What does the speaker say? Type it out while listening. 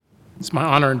It's my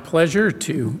honor and pleasure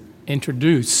to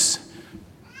introduce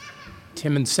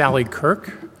Tim and Sally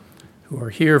Kirk, who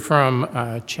are here from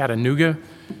Chattanooga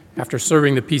after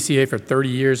serving the PCA for 30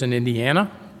 years in Indiana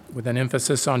with an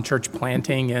emphasis on church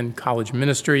planting and college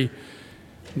ministry.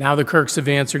 Now the Kirks have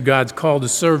answered God's call to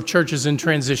serve churches in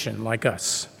transition like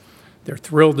us. They're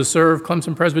thrilled to serve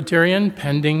Clemson Presbyterian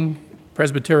pending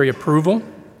presbytery approval.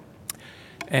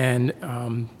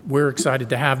 And we're excited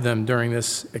to have them during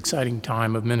this exciting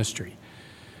time of ministry.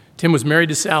 Tim was married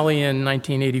to Sally in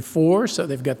 1984, so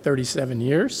they've got 37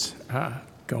 years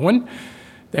going.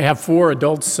 They have 4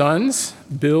 adult sons,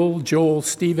 Bill, Joel,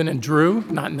 Stephen, and Drew.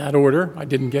 Not in that order. I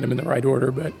didn't get them in the right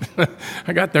order, but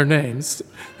I got their names.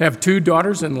 They have 2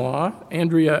 daughters-in-law,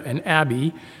 Andrea and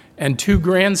Abby, and 2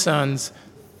 grandsons,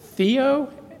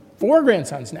 Theo, 4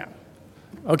 grandsons now.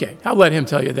 Okay, I'll let him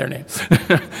tell you their names.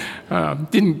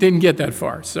 Didn't get that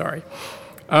far, sorry.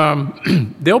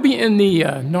 They'll be in the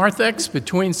narthex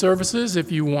between services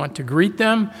if you want to greet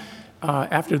them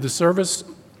after the service.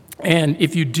 And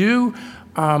if you do,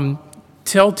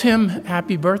 tell Tim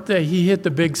happy birthday. He hit the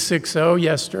big 6-0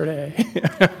 yesterday.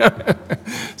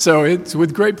 So it's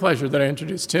with great pleasure that I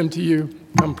introduce Tim to you.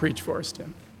 Come preach for us,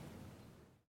 Tim.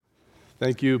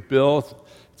 Thank you, Bill.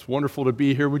 It's wonderful to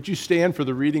be here. Would you stand for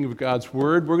the reading of God's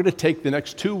Word? We're going to take the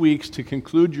next 2 weeks to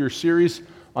conclude your series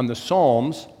on the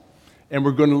Psalms, and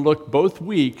we're going to look both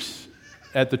weeks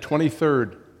at the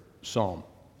 23rd Psalm.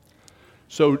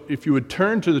 So if you would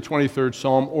turn to the 23rd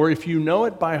Psalm, or if you know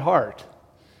it by heart,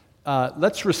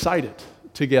 let's recite it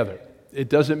together. It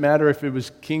doesn't matter if it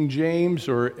was King James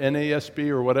or NASB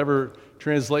or whatever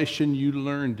translation you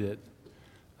learned it.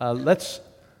 Let's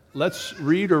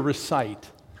read or recite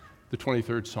the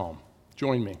 23rd Psalm.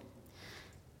 Join me.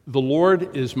 The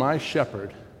Lord is my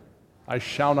shepherd, I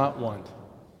shall not want.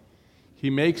 He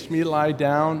makes me lie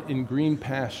down in green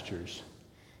pastures.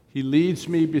 He leads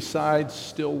me beside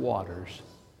still waters.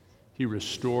 He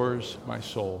restores my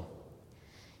soul.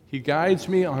 He guides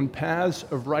me on paths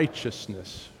of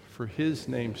righteousness for his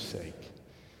name's sake.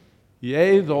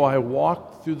 Yea, though I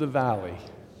walk through the valley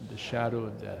of the shadow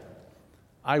of death,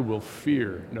 I will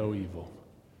fear no evil.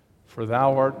 For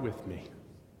thou art with me,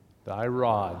 thy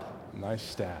rod and thy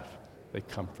staff, they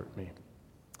comfort me.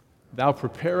 Thou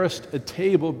preparest a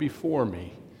table before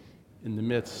me in the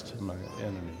midst of my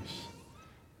enemies.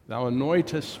 Thou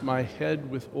anointest my head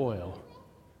with oil,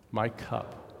 my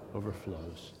cup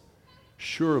overflows.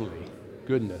 Surely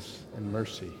goodness and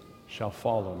mercy shall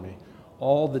follow me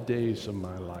all the days of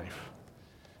my life,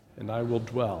 and I will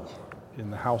dwell in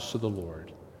the house of the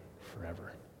Lord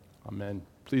forever. Amen.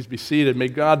 Please be seated. May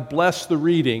God bless the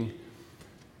reading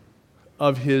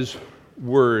of his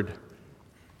word.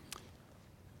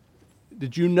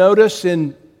 Did you notice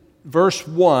in verse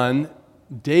 1,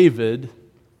 David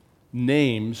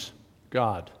names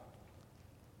God?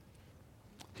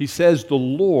 He says, the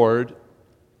Lord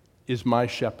is my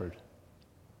shepherd.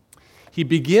 He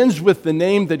begins with the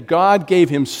name that God gave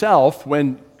himself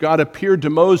when God appeared to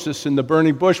Moses in the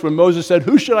burning bush, when Moses said,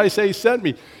 who should I say sent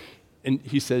me? And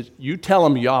he says, you tell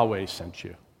him Yahweh sent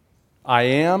you. I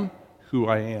am who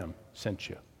I am sent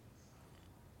you.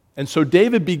 And so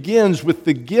David begins with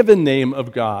the given name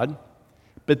of God,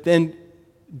 but then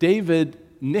David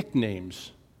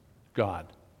nicknames God.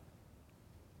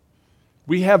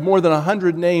 We have more than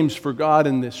 100 names for God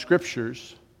in the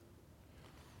Scriptures.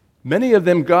 Many of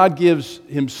them God gives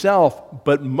himself,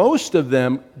 but most of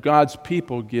them God's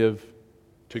people give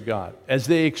to God. As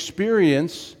they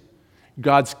experience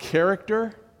God's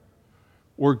character,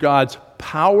 or God's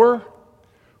power,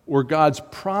 or God's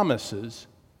promises,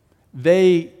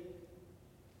 they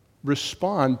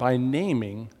respond by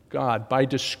naming God, by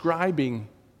describing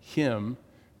him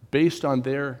based on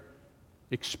their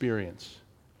experience.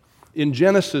 In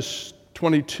Genesis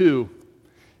 22,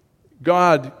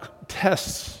 God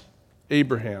tests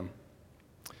Abraham.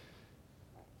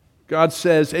 God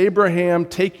says, Abraham,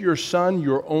 take your son,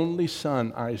 your only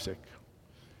son, Isaac,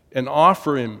 and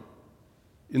offer him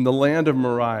in the land of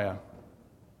Moriah.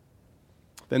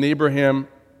 Then Abraham,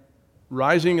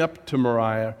 rising up to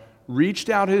Moriah, reached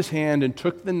out his hand and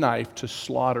took the knife to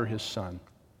slaughter his son.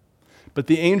 But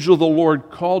the angel of the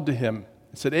Lord called to him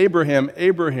and said, Abraham,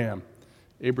 Abraham.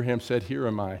 Abraham said, here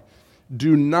am I.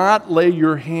 Do not lay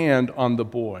your hand on the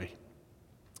boy,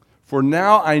 for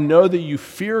now I know that you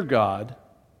fear God,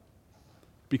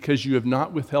 because you have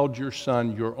not withheld your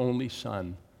son, your only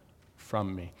son,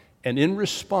 from me. And in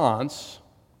response,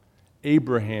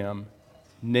 Abraham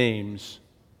names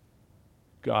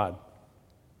God.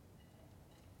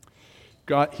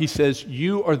 He says,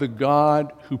 you are the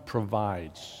God who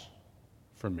provides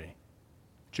for me,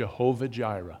 Jehovah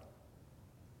Jireh.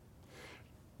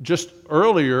 Just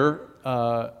earlier,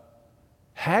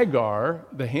 Hagar,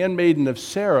 the handmaiden of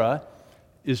Sarah,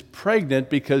 is pregnant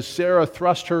because Sarah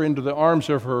thrust her into the arms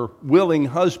of her willing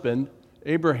husband,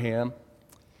 Abraham.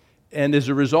 And as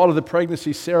a result of the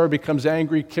pregnancy, Sarah becomes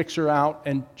angry, kicks her out,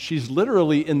 and she's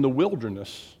literally in the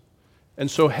wilderness. And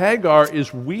so Hagar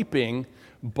is weeping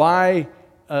by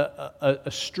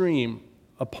a stream,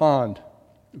 a pond.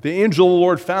 The angel of the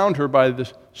Lord found her by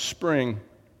the spring.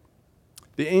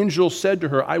 The angel said to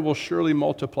her, I will surely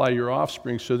multiply your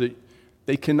offspring so that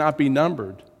they cannot be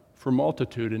numbered for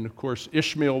multitude. And of course,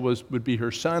 Ishmael would be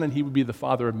her son, and he would be the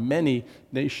father of many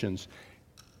nations.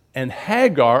 And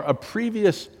Hagar, a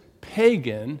previous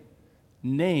pagan,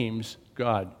 names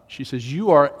God. She says,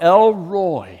 you are El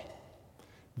Roi,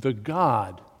 the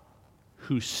God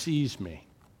who sees me.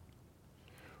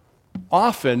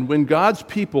 Often, when God's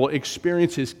people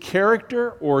experience his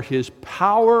character or his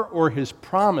power or his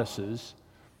promises,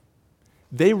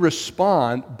 they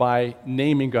respond by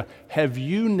naming God. Have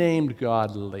you named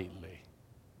God lately?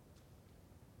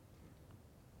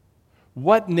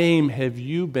 What name have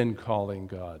you been calling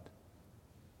God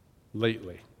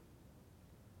lately?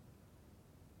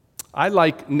 I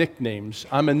like nicknames.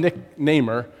 I'm a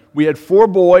nicknamer. We had 4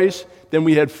 boys, then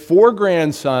we had 4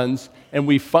 grandsons, and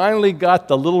we finally got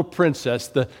the little princess.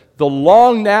 The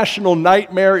long national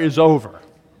nightmare is over.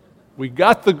 We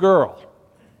got the girl.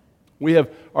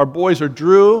 Our boys are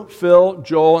Drew, Phil,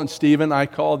 Joel, and Stephen. I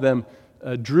call them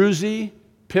Druzy,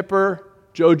 Pipper,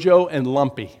 Jojo, and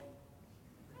Lumpy.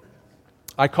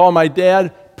 I call my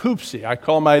dad Poopsie. I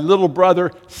call my little brother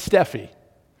Steffi.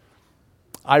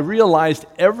 I realized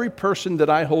every person that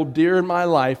I hold dear in my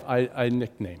life, I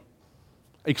nickname,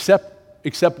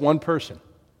 except one person,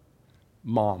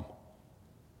 Mom.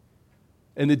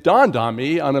 And it dawned on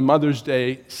me on a Mother's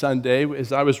Day Sunday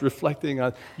as I was reflecting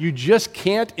on, you just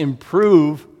can't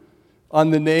improve on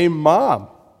the name Mom,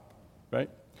 right?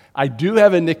 I do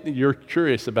have a nickname. You're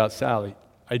curious about Sally.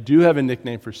 I do have a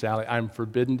nickname for Sally. I'm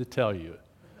forbidden to tell you.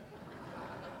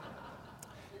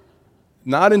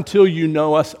 Not until you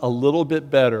know us a little bit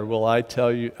better will I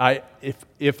tell you.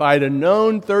 If I'd have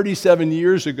known 37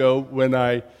 years ago when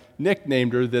I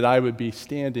nicknamed her that I would be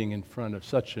standing in front of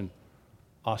such an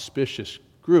auspicious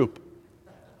group,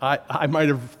 I might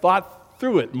have thought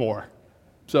through it more.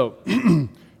 So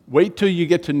wait till you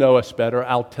get to know us better.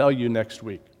 I'll tell you next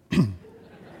week.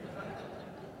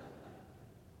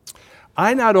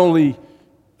 I not only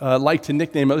like to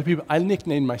nickname other people, I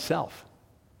nickname myself.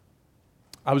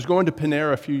 I was going to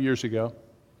Panera a few years ago,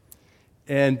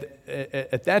 and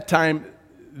at that time,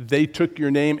 they took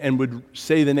your name and would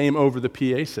say the name over the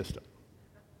PA system.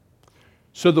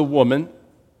 So the woman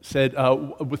said,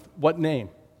 with what name?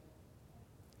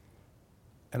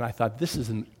 And I thought, this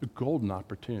is a golden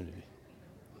opportunity.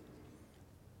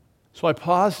 So I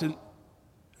paused and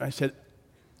I said,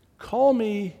 call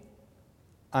me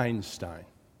Einstein.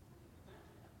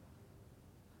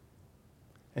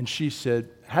 And she said,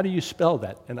 how do you spell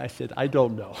that? And I said, I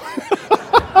don't know.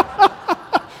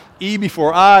 E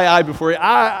before I before E.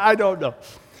 I don't know.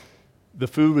 The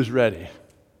food was ready.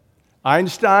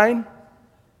 Einstein?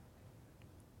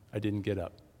 I didn't get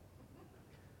up.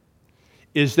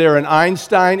 Is there an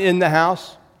Einstein in the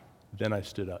house? Then I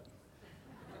stood up.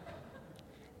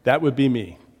 That would be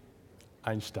me,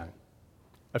 Einstein.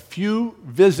 A few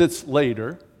visits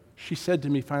later, she said to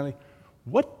me finally,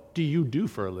 what do you do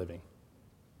for a living?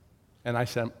 And I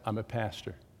said, I'm a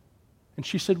pastor. And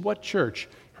she said, what church?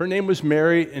 Her name was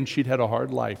Mary, and she'd had a hard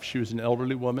life. She was an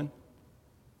elderly woman.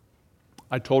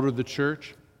 I told her the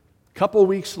church. A couple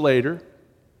weeks later,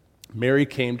 Mary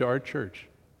came to our church.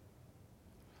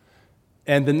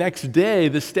 And the next day,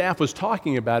 the staff was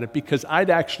talking about it because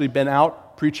I'd actually been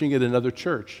out preaching at another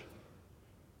church.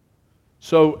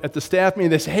 So at the staff meeting,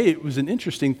 they said, hey, it was an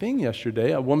interesting thing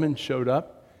yesterday. A woman showed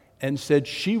up and said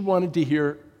she wanted to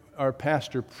hear our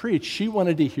pastor preach. She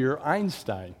wanted to hear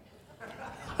Einstein.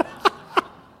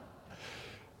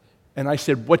 And I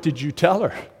said, what did you tell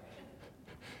her?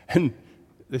 And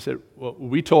they said, well,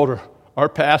 we told her our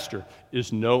pastor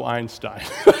is no Einstein.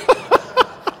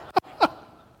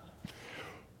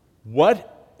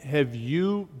 What have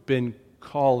you been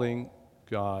calling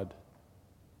God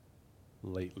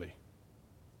lately?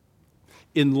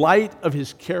 In light of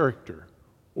his character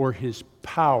or his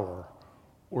power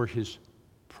or his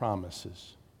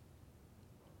promises,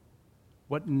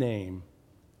 what name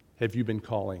have you been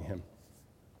calling him?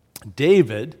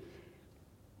 David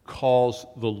calls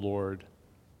the Lord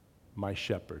my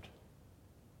shepherd.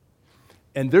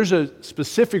 And there's a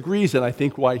specific reason, I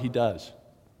think, why he does.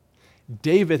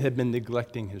 David had been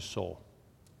neglecting his soul.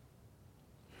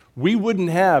 We wouldn't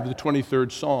have the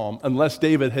 23rd Psalm unless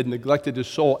David had neglected his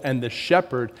soul and the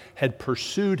shepherd had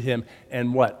pursued him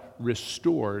and what?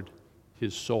 Restored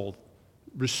his soul.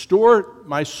 Restore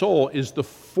my soul is the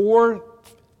fourth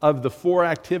of the four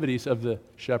activities of the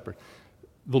shepherd.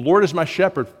 The Lord is my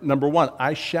shepherd. Number one,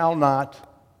 I shall not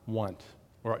want.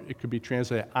 Or it could be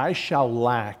translated, I shall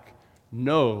lack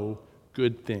no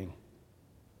good thing.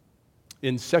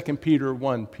 In 2 Peter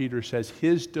 1, Peter says,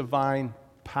 his divine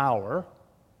power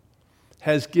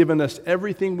has given us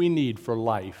everything we need for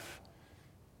life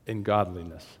and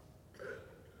godliness.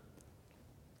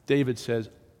 David says,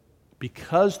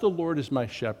 because the Lord is my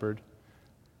shepherd,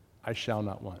 I shall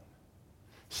not want.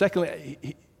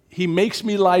 Secondly, he makes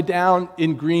me lie down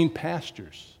in green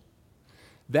pastures.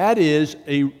 That is,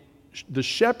 the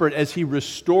shepherd, as he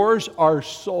restores our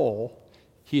soul,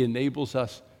 he enables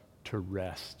us to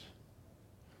rest.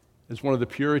 As one of the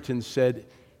Puritans said,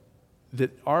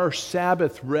 that our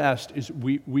Sabbath rest is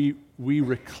we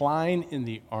recline in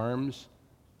the arms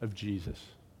of Jesus.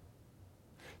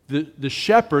 The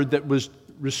shepherd that was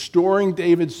restoring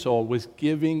David's soul was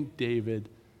giving David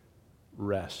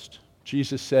rest.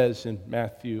 Jesus says in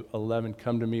Matthew 11,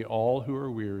 come to me all who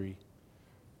are weary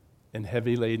and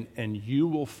heavy laden, and you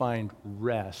will find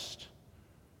rest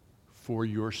for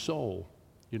your soul.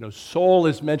 You know, soul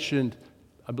is mentioned,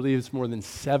 I believe it's more than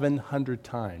 700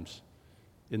 times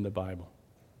in the Bible.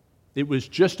 It was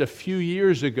just a few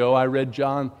years ago I read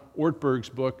John Ortberg's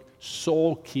book,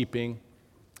 Soul Keeping,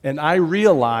 and I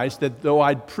realized that though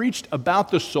I'd preached about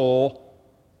the soul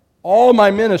all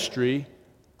my ministry,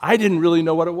 I didn't really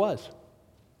know what it was.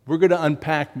 We're going to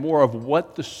unpack more of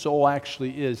what the soul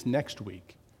actually is next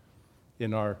week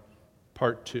in our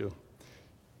part 2.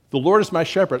 The Lord is my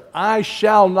shepherd. I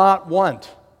shall not want.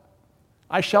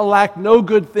 I shall lack no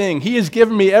good thing. He has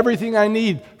given me everything I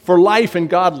need for life and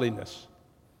godliness.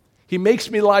 He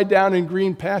makes me lie down in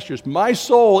green pastures. My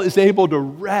soul is able to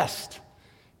rest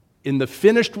in the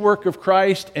finished work of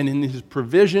Christ and in his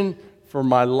provision for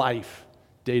my life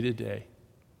day to day.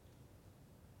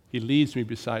 He leads me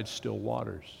beside still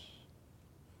waters.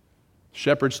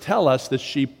 Shepherds tell us that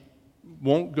sheep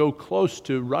won't go close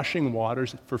to rushing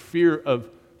waters for fear of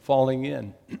falling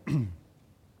in.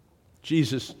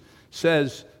 Jesus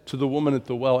says to the woman at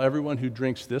the well, everyone who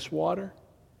drinks this water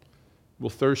will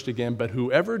thirst again, but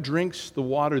whoever drinks the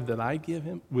water that I give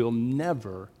him will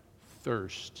never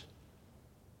thirst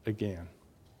again.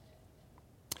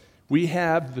 We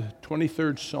have the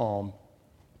 23rd Psalm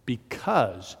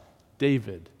because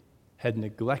David had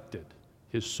neglected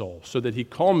his soul, so that he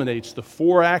culminates the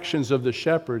four actions of the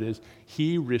shepherd is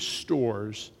he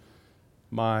restores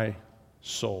my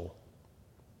soul.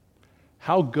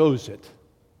 How goes it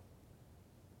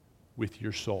with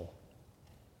your soul?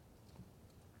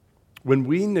 When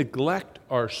we neglect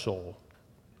our soul,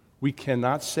 we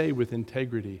cannot say with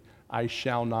integrity, I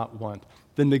shall not want.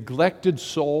 The neglected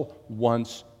soul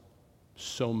wants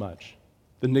so much.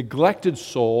 The neglected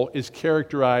soul is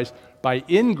characterized by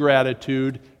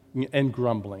ingratitude and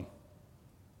grumbling.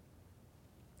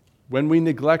 When we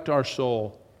neglect our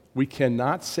soul, we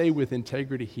cannot say with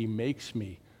integrity, he makes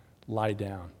me lie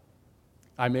down.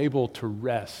 I'm able to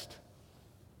rest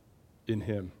in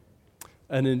him.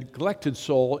 A neglected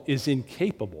soul is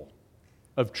incapable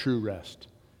of true rest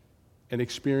and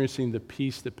experiencing the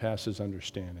peace that passes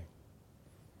understanding.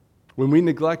 When we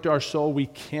neglect our soul, we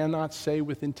cannot say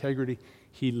with integrity,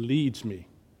 he leads me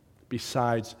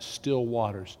beside still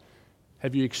waters.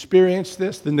 Have you experienced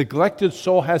this? The neglected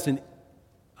soul has an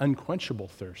unquenchable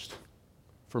thirst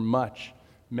for much,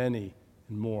 many,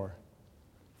 and more,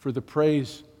 for the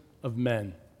praise of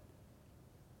men.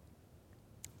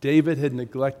 David had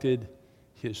neglected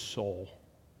his soul,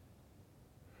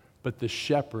 but the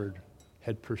shepherd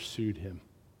had pursued him,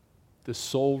 the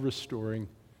soul-restoring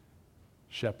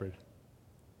shepherd.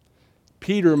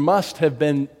 Peter must have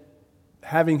been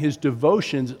having his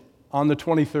devotions on the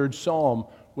 23rd Psalm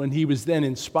when he was then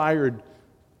inspired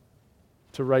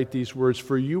to write these words,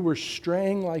 for you were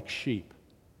straying like sheep,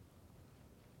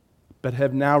 but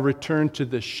have now returned to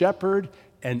the shepherd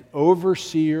and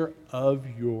overseer of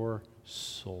your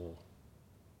soul.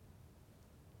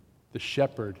 The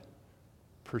shepherd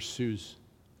pursues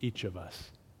each of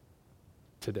us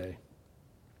today.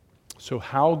 So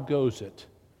how goes it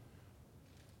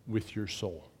with your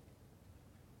soul?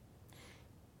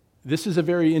 This is a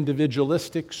very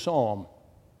individualistic psalm.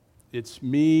 It's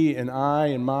me and I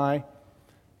and my.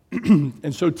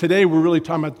 And so today we're really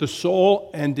talking about the soul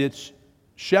and its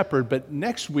shepherd, but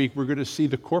next week we're going to see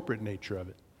the corporate nature of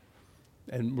it.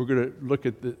 And we're going to look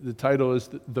at the title is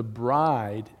The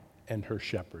Bride and Her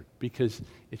Shepherd, because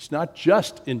it's not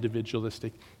just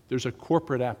individualistic. there's a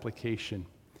corporate application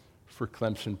for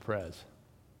Clemson Pres.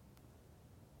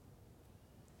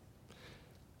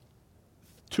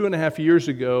 2.5 years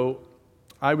ago,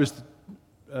 I was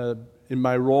in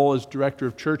my role as director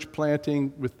of church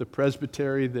planting with the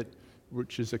Presbytery,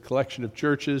 which is a collection of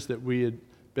churches that we had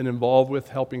been involved with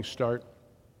helping start.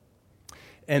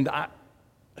 And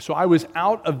so I was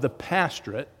out of the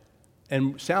pastorate,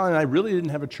 and Sally and I really didn't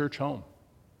have a church home.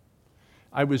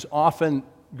 I was often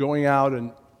going out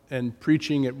and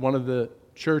preaching at one of the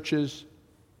churches,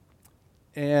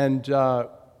 and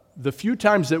the few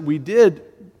times that we did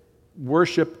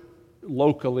worship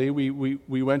locally,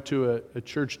 we went to a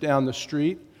church down the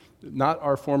street, not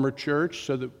our former church,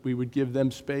 so that we would give them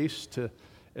space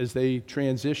as they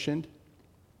transitioned.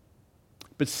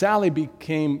 But Sally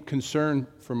became concerned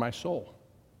for my soul.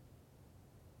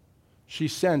 She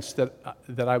sensed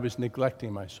that I was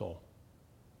neglecting my soul,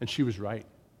 and she was right.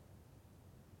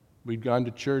 We'd gone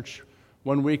to church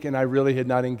one week, and I really had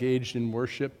not engaged in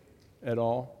worship at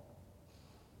all.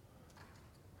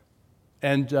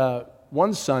 And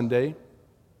one Sunday,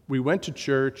 we went to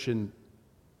church, and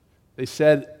they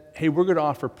said, "Hey, we're going to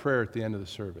offer prayer at the end of the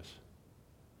service."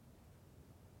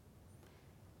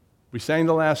 We sang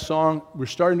the last song. We're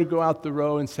starting to go out the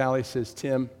row, and Sally says,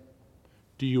 "Tim,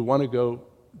 do you want to go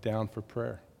down for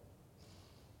prayer?"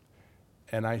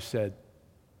 And I said,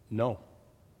 "No."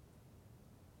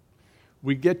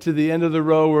 We get to the end of the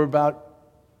row. We're about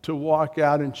to walk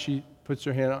out, and she puts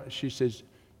her hand out. She says,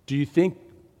 "Do you think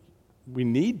we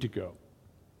need to go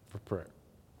for prayer?"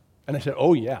 And I said,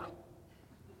 "Oh, yeah.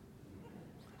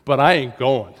 But I ain't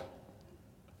going."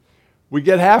 We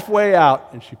get halfway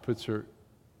out, and she puts her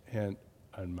hand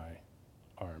on my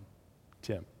arm.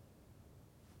 "Tim."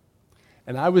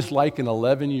 And I was like an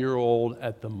 11-year-old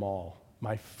at the mall.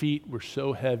 My feet were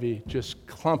so heavy, just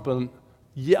clumping.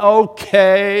 "Yeah,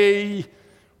 okay."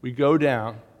 We go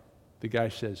down. The guy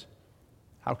says,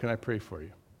 "How can I pray for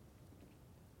you?"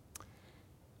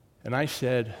 And I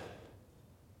said,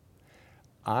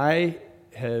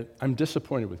 I'm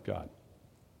disappointed with God.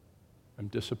 I'm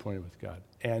disappointed with God.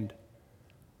 And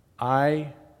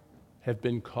I have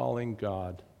been calling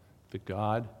God the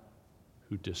God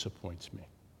who disappoints me.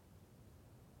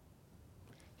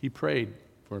 He prayed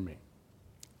for me.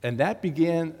 And that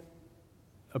began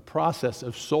a process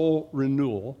of soul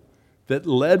renewal that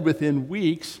led within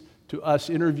weeks to us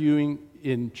interviewing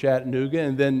in Chattanooga,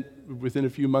 and then within a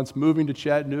few months moving to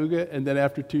Chattanooga, and then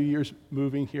after 2 years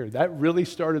moving here. That really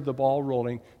started the ball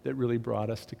rolling that really brought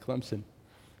us to Clemson,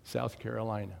 South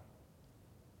Carolina.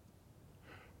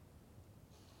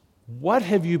 What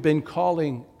have you been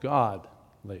calling God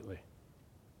lately?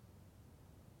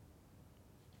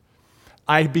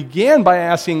 I began by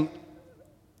asking,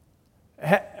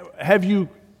 have you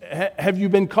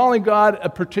been calling God a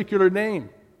particular name?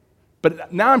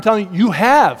 But now I'm telling you, you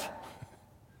have.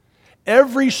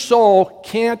 Every soul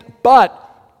can't but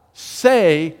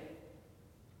say,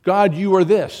 "God, you are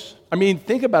this." I mean,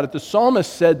 think about it. The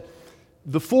psalmist said,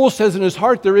 "The fool says in his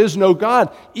heart, there is no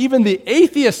God." Even the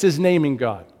atheist is naming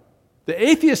God. The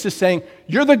atheist is saying,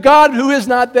 "You're the God who is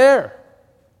not there."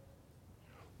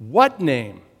 What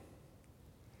name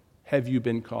have you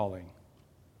been calling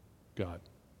God?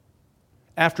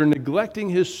 After neglecting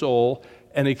his soul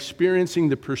and experiencing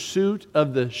the pursuit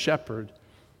of the shepherd,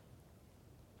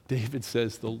 David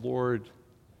says, "The Lord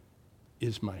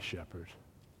is my shepherd."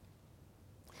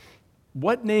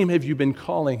 What name have you been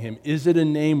calling him? Is it a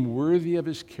name worthy of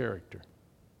his character,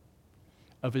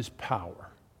 of his power,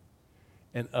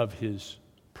 and of his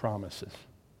promises?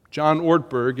 John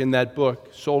Ortberg, in that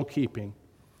book, Soul Keeping,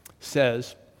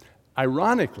 says,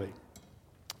 ironically,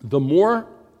 the more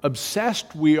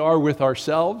obsessed we are with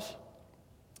ourselves,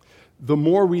 the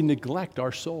more we neglect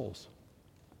our souls.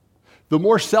 The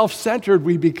more self-centered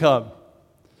we become,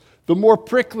 the more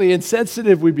prickly and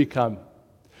sensitive we become,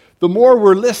 the more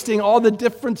we're listing all the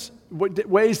different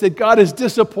ways that God is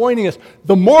disappointing us,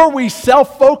 the more we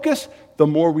self-focus, the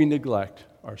more we neglect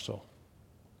our soul.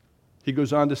 He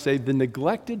goes on to say, the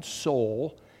neglected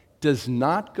soul does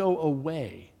not go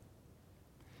away,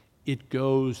 it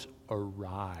goes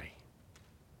awry.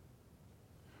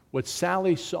 What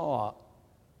Sally saw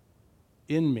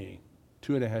in me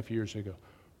 2.5 years ago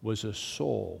was a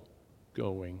soul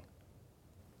going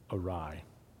awry.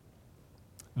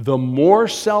 The more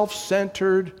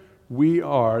self-centered we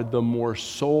are, the more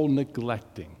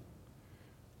soul-neglecting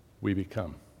we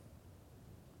become.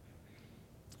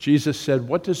 Jesus said,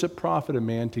 "What does it profit a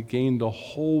man to gain the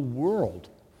whole world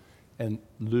and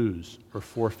lose or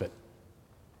forfeit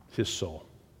his soul?"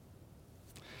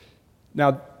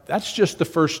 Now, that's just the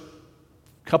first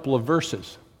couple of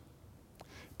verses.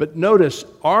 But notice,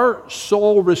 our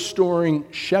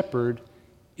soul-restoring shepherd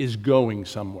is going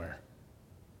somewhere.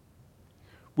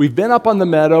 We've been up on the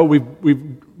meadow.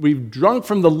 We've drunk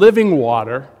from the living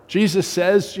water. Jesus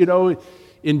says,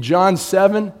 in John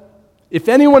 7, if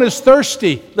anyone is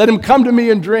thirsty, let him come to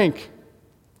me and drink.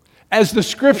 As the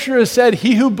scripture has said,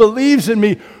 he who believes in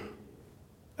me,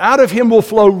 out of him will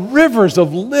flow rivers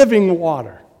of living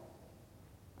water.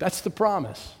 That's the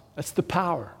promise. That's the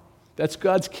power. That's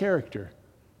God's character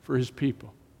for his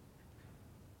people.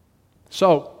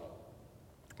 So,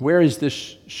 where is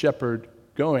this shepherd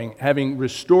going? Having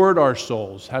restored our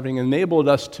souls, having enabled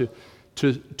us to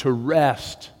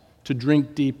rest, to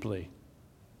drink deeply.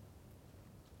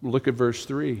 Look at verse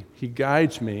 3. He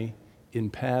guides me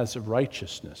in paths of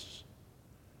righteousness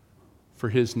for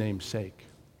his name's sake.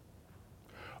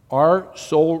 Our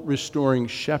soul-restoring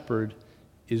shepherd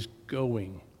is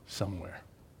going somewhere.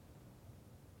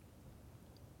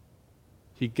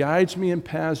 He guides me in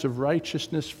paths of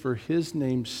righteousness for his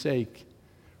name's sake.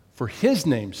 For his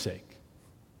name's sake.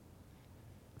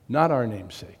 Not our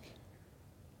name's sake.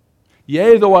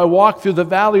 Yea, though I walk through the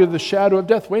valley of the shadow of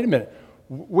death. Wait a minute.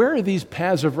 Where are these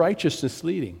paths of righteousness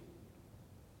leading?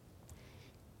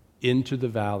 Into the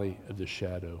valley of the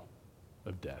shadow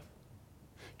of death.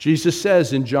 Jesus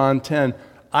says in John 10,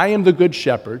 I am the good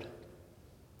shepherd.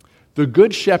 The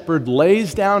good shepherd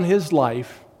lays down his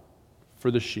life for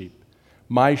the sheep.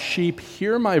 My sheep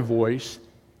hear my voice,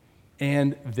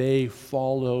 and they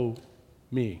follow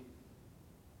me.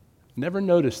 Never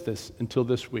noticed this until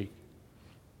this week.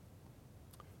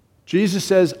 Jesus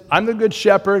says, I'm the good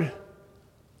shepherd,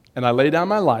 and I lay down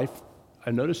my life.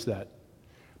 I noticed that.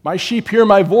 My sheep hear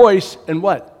my voice, and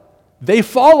what? They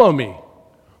follow me.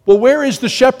 Well, where is the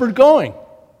shepherd going?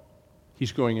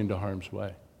 He's going into harm's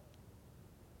way.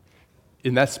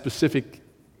 In that specific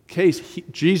case,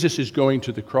 Jesus is going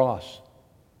to the cross.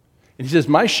 And he says,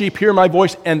 my sheep hear my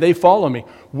voice, and they follow me.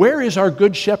 Where is our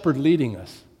good shepherd leading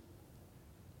us?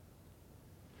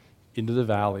 Into the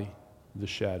valley of the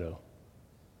shadow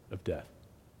of death.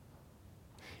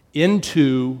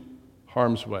 Into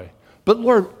harm's way. But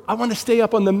Lord, I want to stay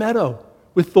up on the meadow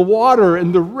with the water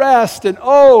and the rest, and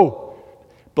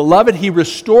beloved, he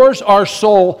restores our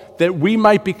soul that we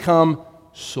might become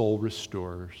soul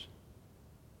restorers.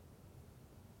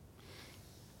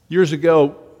 Years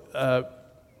ago,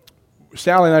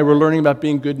 Sally and I were learning about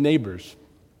being good neighbors.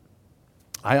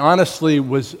 I honestly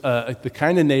was the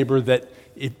kind of neighbor that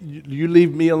if you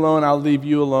leave me alone, I'll leave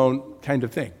you alone kind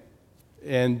of thing.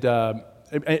 And, as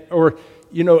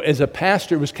a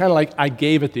pastor, it was kind of like I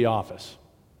gave at the office,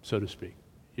 so to speak.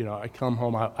 I come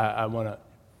home, I want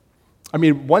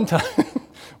to...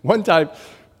 one time,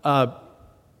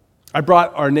 I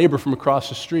brought our neighbor from across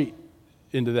the street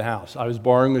into the house. I was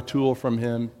borrowing a tool from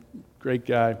him, great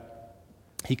guy.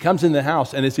 He comes in the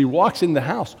house, and as he walks in the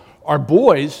house, our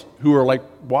boys, who are like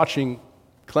watching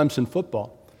Clemson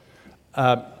football,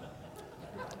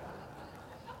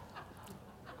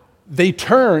 they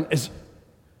turn as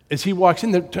he walks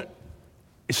in.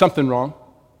 Is something wrong?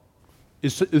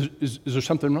 Is there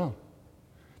something wrong?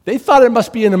 They thought it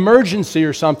must be an emergency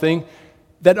or something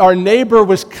that our neighbor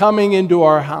was coming into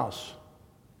our house.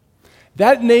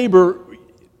 That neighbor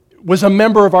was a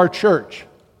member of our church.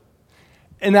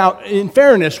 And now, in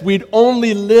fairness, we'd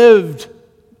only lived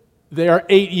there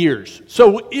 8 years.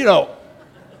 So,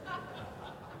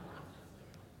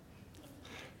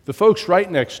 the folks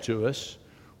right next to us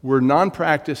were a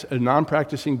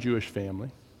non-practicing Jewish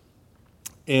family.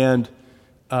 And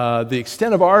the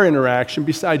extent of our interaction,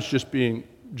 besides just being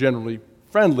generally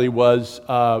friendly, was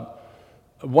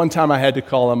one time I had to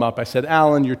call him up. I said,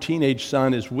 Alan, your teenage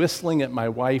son is whistling at my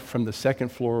wife from the second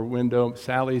floor window.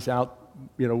 Sally's out,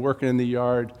 working in the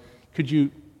yard. Could you.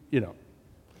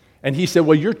 And he said,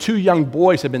 well, your two young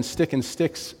boys have been sticking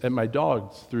sticks at my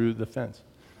dogs through the fence.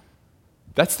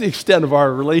 That's the extent of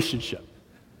our relationship.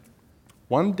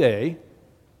 One day,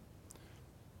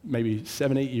 maybe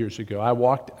 7, 8 years ago, I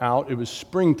walked out. It was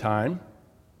springtime.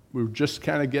 We were just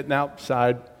kind of getting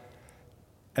outside.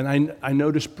 And I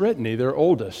noticed Brittany, their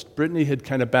oldest. Brittany had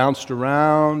kind of bounced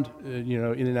around, in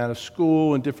and out of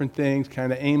school and different things,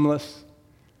 kind of aimless.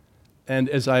 And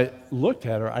as I looked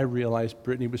at her, I realized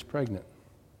Brittany was pregnant.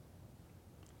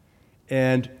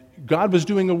 And God was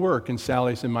doing a work in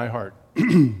Sally's and my heart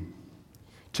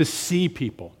to see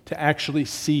people, to actually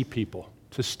see people,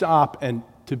 to stop and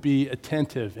to be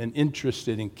attentive and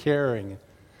interested and caring.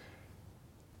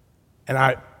 And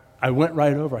I went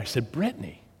right over. I said,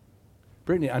 Brittany,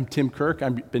 I'm Tim Kirk.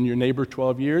 I've been your neighbor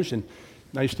 12 years, and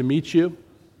nice to meet you.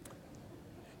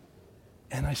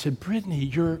 And I said, Brittany,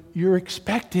 you're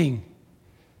expecting.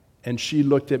 And she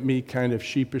looked at me kind of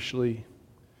sheepishly,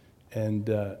 and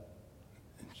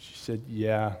she said,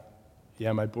 yeah,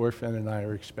 my boyfriend and I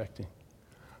are expecting.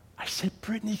 I said,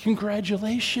 Brittany,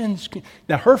 congratulations.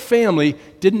 Now, her family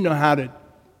didn't know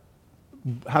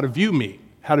how to view me,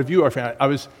 how to view our family. I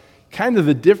was kind of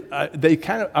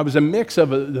I was a mix of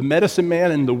the medicine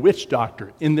man and the witch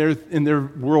doctor in their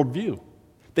worldview.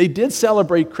 They did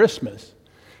celebrate Christmas.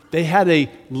 They had a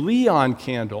Leon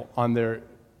candle on their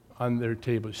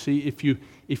table. See, if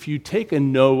you take a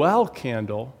Noel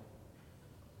candle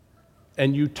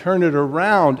and you turn it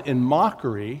around in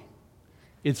mockery,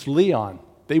 it's Leon.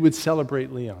 They would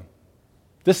celebrate Leon.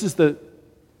 I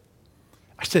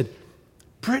said,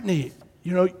 Brittany,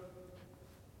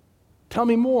 tell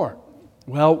me more.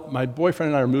 Well, my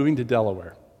boyfriend and I are moving to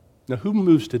Delaware. Now, who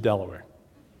moves to Delaware?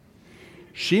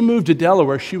 She moved to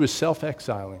Delaware. She was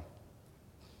self-exiling.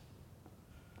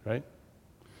 Right?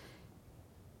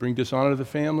 Bring dishonor to the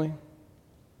family.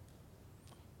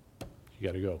 You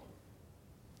got to go.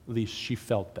 At least she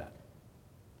felt that.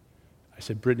 I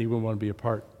said, Brittany, we want to be a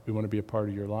part. We want to be a part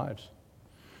of your lives.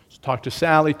 So talk to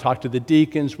Sally, talk to the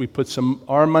deacons. We put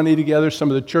our money together, some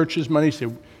of the church's money.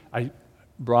 So I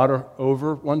brought her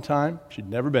over one time. She'd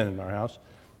never been in our house.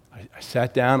 I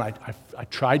sat down. I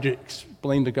tried to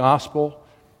explain the gospel,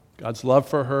 God's love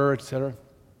for her, etc.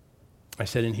 I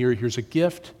said, and here's a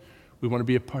gift. We want to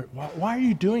be a part. Why are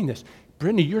you doing this?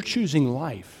 Brittany, you're choosing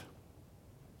life.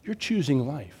 You're choosing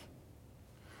life.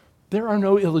 There are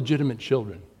no illegitimate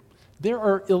children. There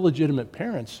are illegitimate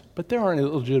parents, but there aren't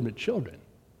illegitimate children.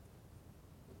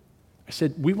 I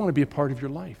said, we want to be a part of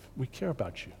your life. We care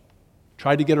about you.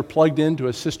 Tried to get her plugged into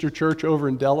a sister church over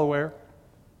in Delaware.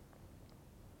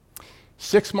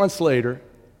 6 months later,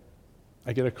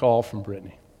 I get a call from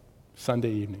Brittany,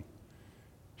 Sunday evening.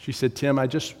 She said, Tim, I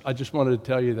just wanted to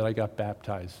tell you that I got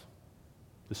baptized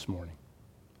this morning.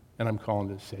 And I'm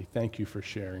calling to say thank you for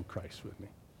sharing Christ with me.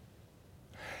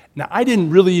 Now, I didn't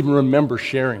really even remember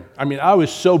sharing. I mean, I was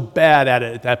so bad at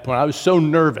it at that point. I was so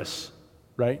nervous,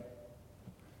 right?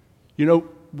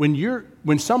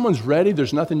 When someone's ready,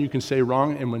 there's nothing you can say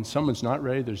wrong, and when someone's not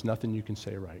ready, there's nothing you can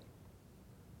say right.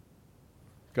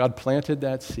 God planted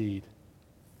that seed.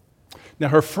 Now,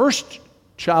 her first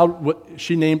child,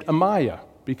 she named Amaya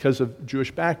because of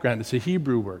Jewish background. It's a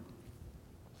Hebrew word.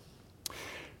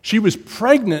 She was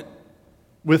pregnant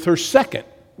with her second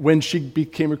when she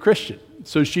became a Christian,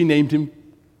 so she named him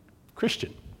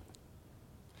Christian.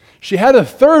 She had a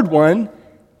third one.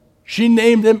 She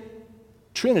named him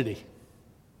Trinity.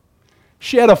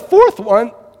 She had a fourth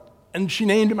one, and she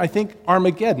named him, I think,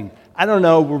 Armageddon. I don't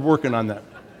know. We're working on that.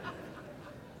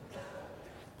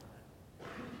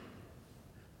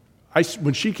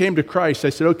 When she came to Christ,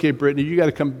 I said, okay, Brittany, you got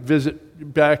to come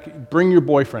visit back. Bring your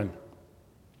boyfriend.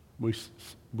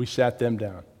 We sat them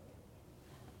down.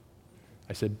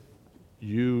 I said,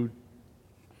 you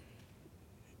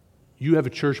have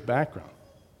a church background.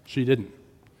 She didn't.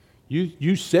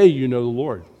 You say you know the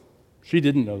Lord. She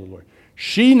didn't know the Lord.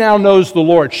 She now knows the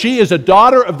Lord. She is a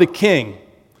daughter of the King.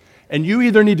 And you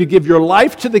either need to give your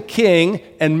life to the King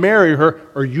and marry her,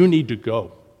 or you need to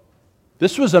go.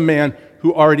 This was a man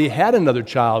who already had another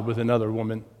child with another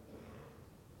woman.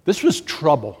 This was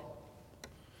trouble.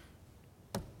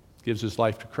 Gives his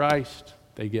life to Christ.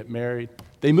 They get married.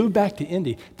 They move back to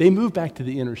Indy. They move back to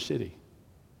the inner city.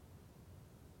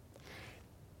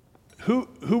 Who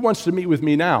wants to meet with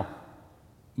me now?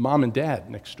 Mom and Dad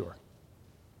next door.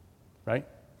 Right?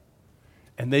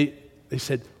 And they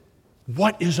said,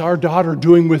 what is our daughter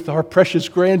doing with our precious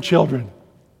grandchildren?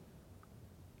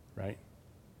 Right?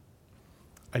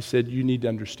 I said, you need to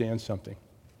understand something.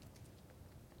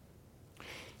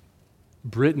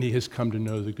 Brittany has come to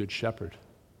know the Good Shepherd.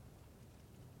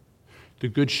 The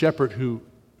Good Shepherd who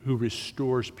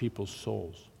restores people's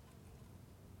souls.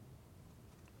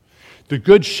 The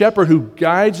Good Shepherd who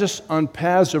guides us on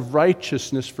paths of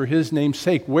righteousness for His name's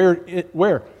sake.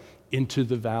 Where? Into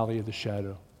the valley of the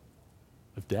shadow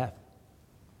of death.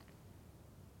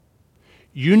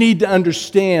 You need to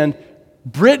understand,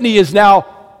 Brittany is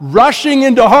now rushing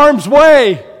into harm's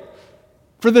way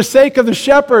for the sake of the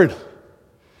shepherd.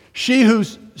 She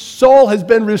whose soul has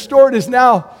been restored is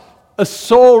now a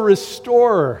soul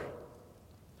restorer.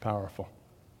 Powerful.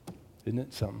 Isn't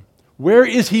it something? Where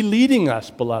is He leading us,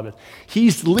 beloved?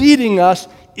 He's leading us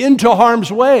into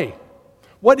harm's way.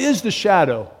 What is the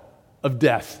shadow of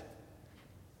death?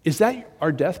 Is that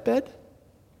our deathbed?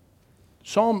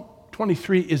 Psalm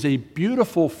 23 is a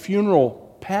beautiful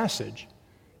funeral passage,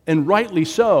 and rightly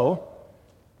so.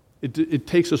 It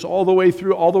takes us all the way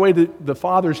to the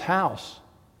Father's house.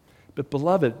 But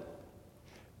beloved,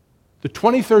 The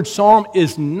 23rd Psalm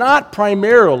is not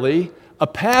primarily a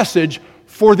passage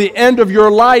for the end of your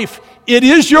life. It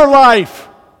is your life.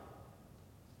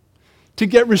 To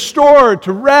get restored,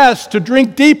 to rest, to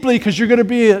drink deeply because you're going to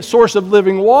be a source of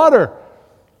living water.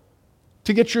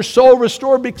 To get your soul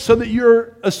restored so that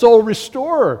you're a soul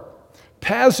restorer.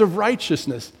 Paths of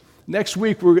righteousness. Next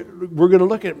week, we're going to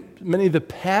look at many of the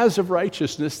paths of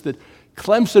righteousness that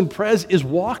Clemson Pres is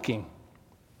walking,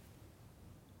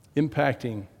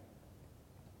 impacting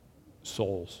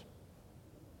souls.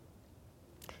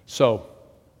 So,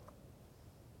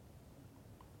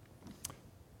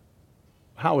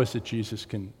 how is it Jesus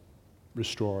can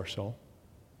restore our soul?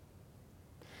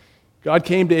 God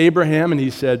came to Abraham and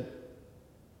he said,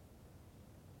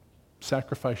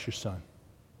 sacrifice your son.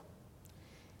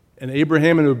 And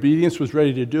Abraham in obedience was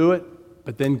ready to do it,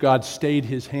 but then God stayed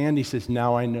his hand. He says,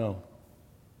 now I know.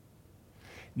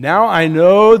 Now I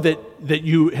know that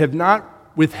you have not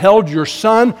withheld your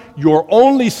son, your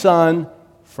only son,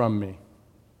 from me.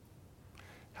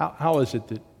 How is it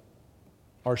that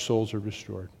our souls are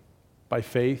restored? By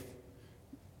faith,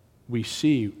 we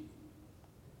see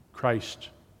Christ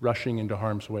rushing into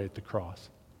harm's way at the cross.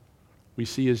 We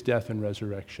see his death and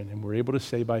resurrection, and we're able to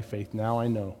say by faith, now I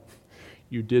know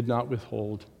you did not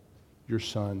withhold your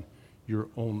son, your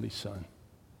only son,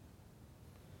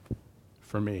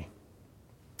 for me.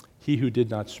 He who did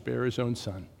not spare his own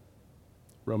son,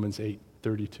 Romans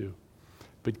 8:32,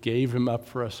 but gave him up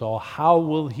for us all, how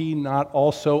will he not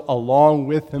also, along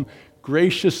with him,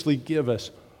 graciously give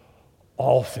us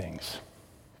all things?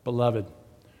 Beloved,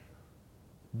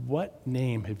 what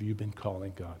name have you been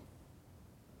calling God?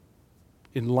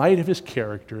 In light of his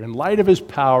character, in light of his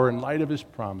power, in light of his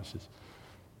promises,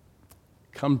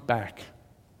 come back.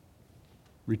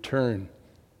 Return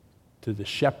to the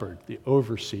shepherd, the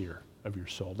overseer of your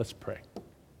soul. Let's pray.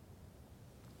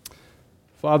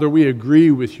 Father, we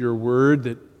agree with your word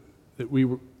that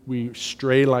we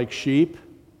stray like sheep.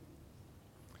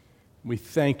 We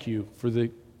thank you for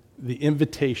the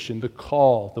invitation, the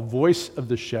call, the voice of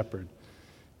the shepherd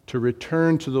to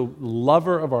return to the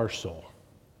lover of our soul.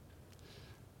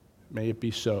 May it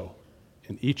be so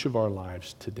in each of our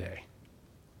lives today.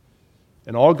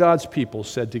 And all God's people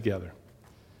said together,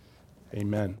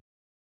 amen.